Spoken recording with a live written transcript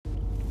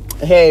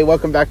Hey,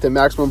 welcome back to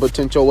Maximum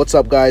Potential. What's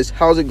up, guys?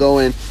 How's it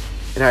going?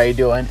 And how you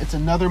doing? It's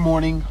another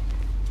morning,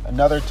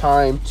 another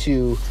time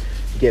to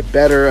get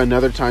better,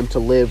 another time to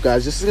live,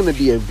 guys. This is going to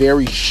be a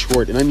very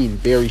short, and I mean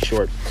very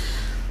short.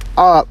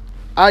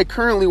 I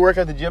currently work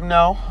at the gym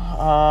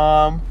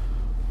now.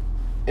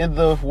 In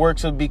the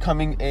works of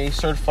becoming a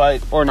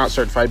certified, or not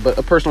certified, but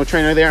a personal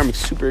trainer there. I'm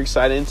super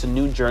excited. It's a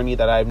new journey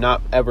that I've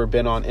not ever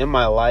been on in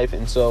my life,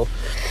 and so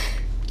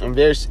I'm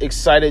very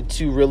excited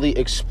to really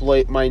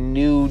exploit my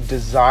new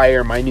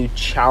desire, my new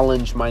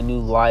challenge, my new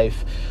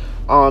life.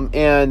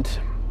 And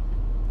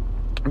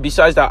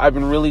besides that, I've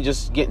been really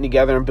just getting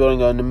together and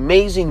building an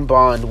amazing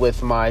bond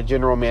with my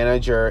general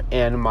manager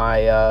and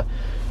my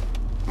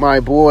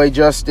boy,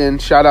 Justin.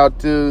 Shout out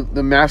to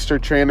the master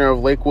trainer of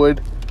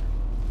Lakewood.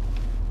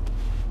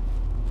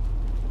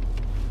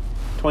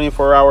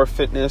 24-hour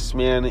fitness,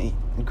 man.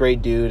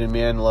 Great dude, and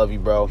man, love you,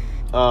 bro.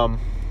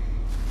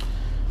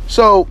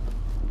 So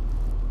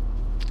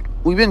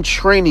we've been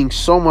training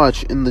so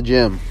much in the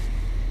gym.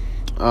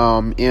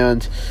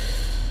 And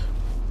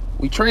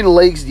we trained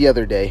legs the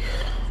other day.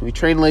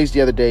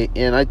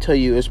 And I tell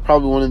you, it's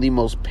probably one of the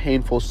most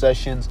painful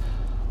sessions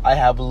I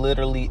have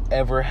literally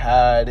ever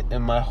had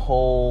in my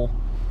whole...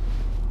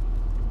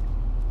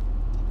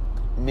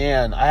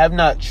 Man, I have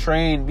not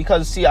trained,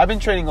 because, see, I've been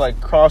training, like,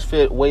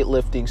 CrossFit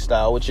weightlifting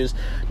style, which is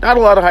not a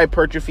lot of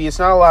hypertrophy. It's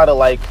not a lot of,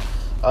 like,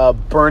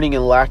 burning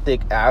and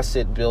lactic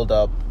acid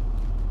buildup.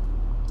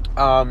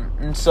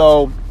 And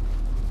so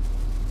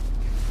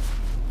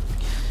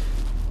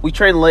we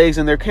trained legs,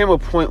 and there came a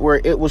point where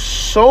it was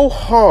so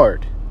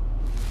hard.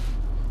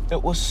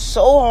 It was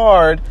so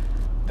hard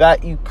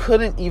that you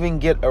couldn't even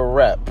get a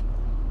rep.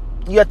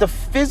 You had to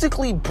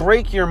physically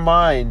break your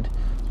mind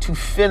to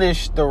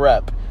finish the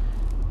rep.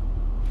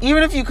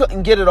 Even if you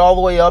couldn't get it all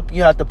the way up,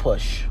 you had to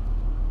push.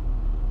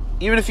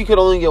 Even if you could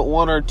only get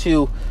one or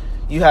two,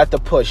 you had to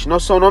push.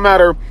 So no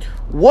matter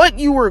what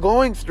you were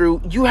going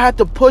through, you had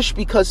to push,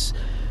 because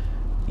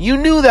you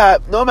knew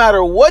that no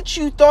matter what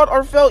you thought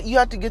or felt, you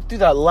had to get through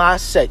that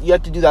last set. You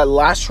had to do that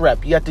last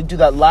rep. You had to do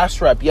that last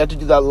rep. You had to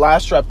do that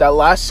last rep, that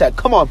last set.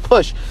 Come on,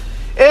 push.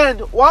 And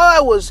while I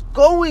was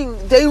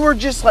going, they were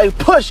just like,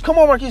 push. Come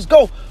on, Marquise,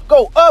 go,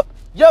 up,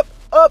 yep,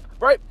 up,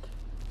 right?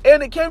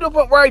 And it came to a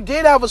point where I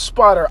did have a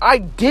spotter. I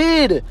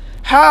did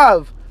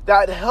have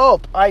that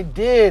help. I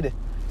did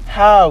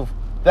have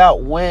that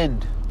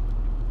wind.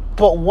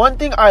 But one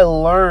thing I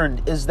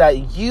learned is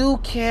that you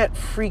can't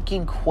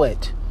freaking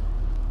quit.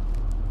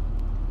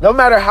 No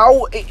matter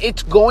how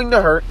it's going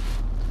to hurt.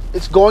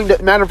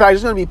 Matter of fact,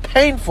 it's going to be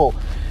painful.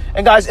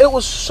 And guys, it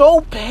was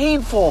so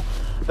painful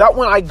that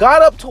when I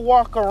got up to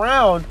walk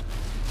around,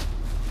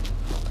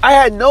 I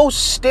had no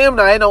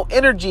stamina. I had no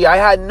energy. I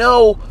had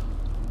nothing.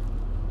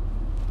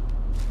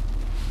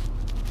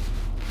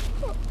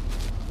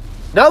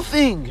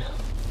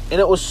 And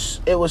it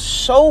was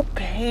so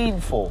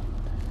painful.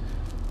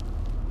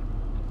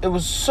 It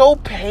was so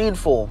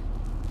painful.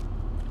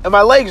 And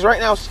my legs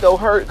right now still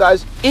hurt,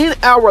 guys. In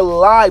our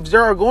lives,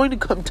 there are going to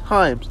come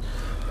times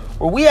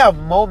where we have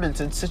moments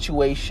and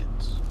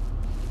situations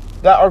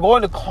that are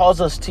going to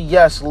cause us to,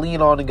 yes, lean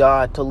on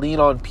God, to lean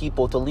on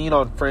people, to lean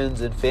on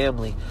friends and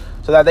family,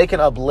 so that they can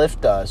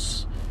uplift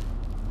us.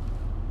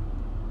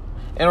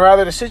 And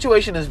rather the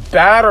situation is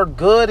bad or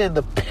good, and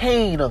the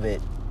pain of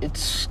it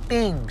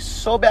stings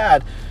so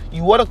bad.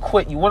 You want to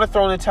quit. You want to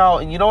throw in the towel.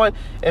 And you know what?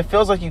 It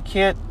feels like you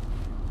can't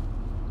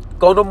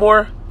go no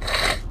more.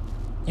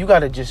 You got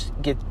to just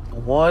get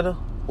one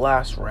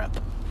last rep.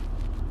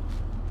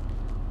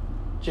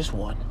 Just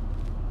one.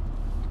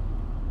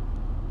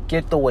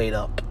 Get the weight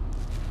up.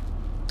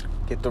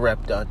 Get the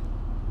rep done.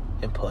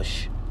 And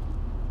push.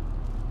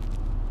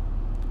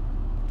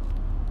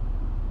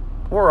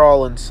 We're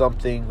all in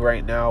something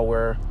right now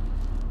where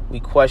we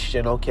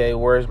question, okay,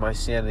 where is my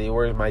sanity?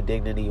 Where is my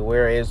dignity?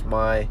 Where is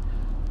my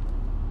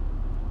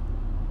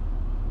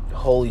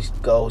Holy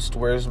Ghost?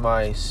 Where's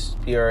my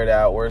spirit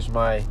at? Where's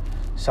my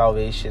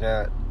salvation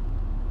at?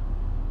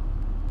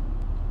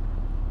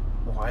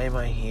 Why am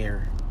I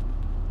here?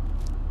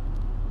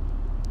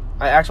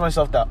 I ask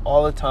myself that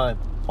all the time.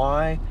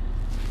 Why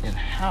and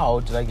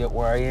how did I get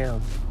where I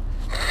am?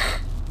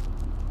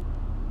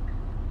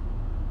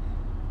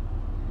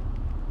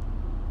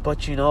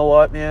 But you know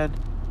what, man?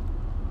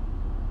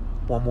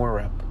 One more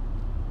rep.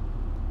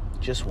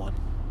 Just one.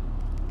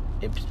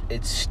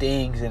 It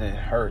stings and it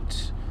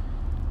hurts.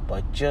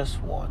 But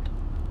just one.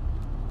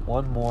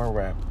 One more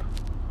rep.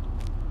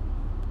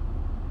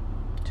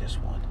 Just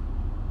one.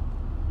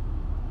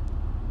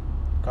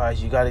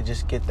 Guys, you got to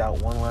just get that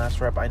one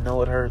last rep. I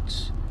know it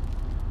hurts.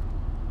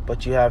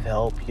 But you have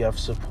help. You have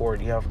support.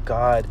 You have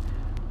God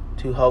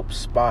to help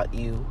spot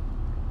you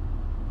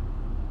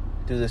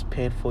through this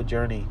painful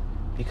journey.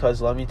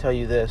 Because let me tell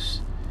you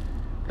this.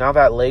 Now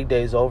that leg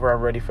day is over, I'm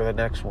ready for the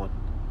next one.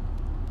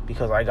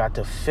 Because I got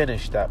to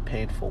finish that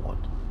painful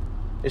one.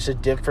 It's a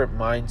different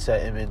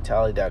mindset and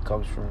mentality that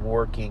comes from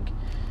working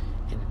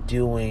and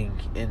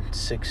doing and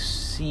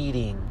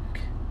succeeding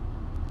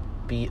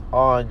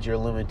beyond your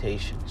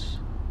limitations.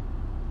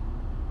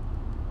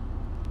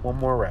 One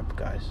more rep,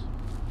 guys.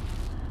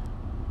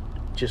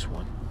 Just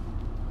one.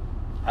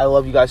 I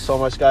love you guys so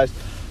much, guys.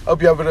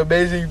 Hope you have an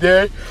amazing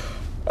day.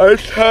 I'm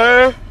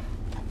tired.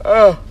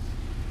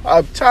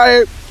 I'm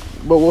tired,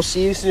 but we'll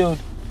see you soon.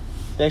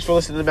 Thanks for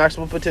listening to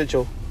Maximum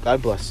Potential.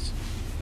 God bless.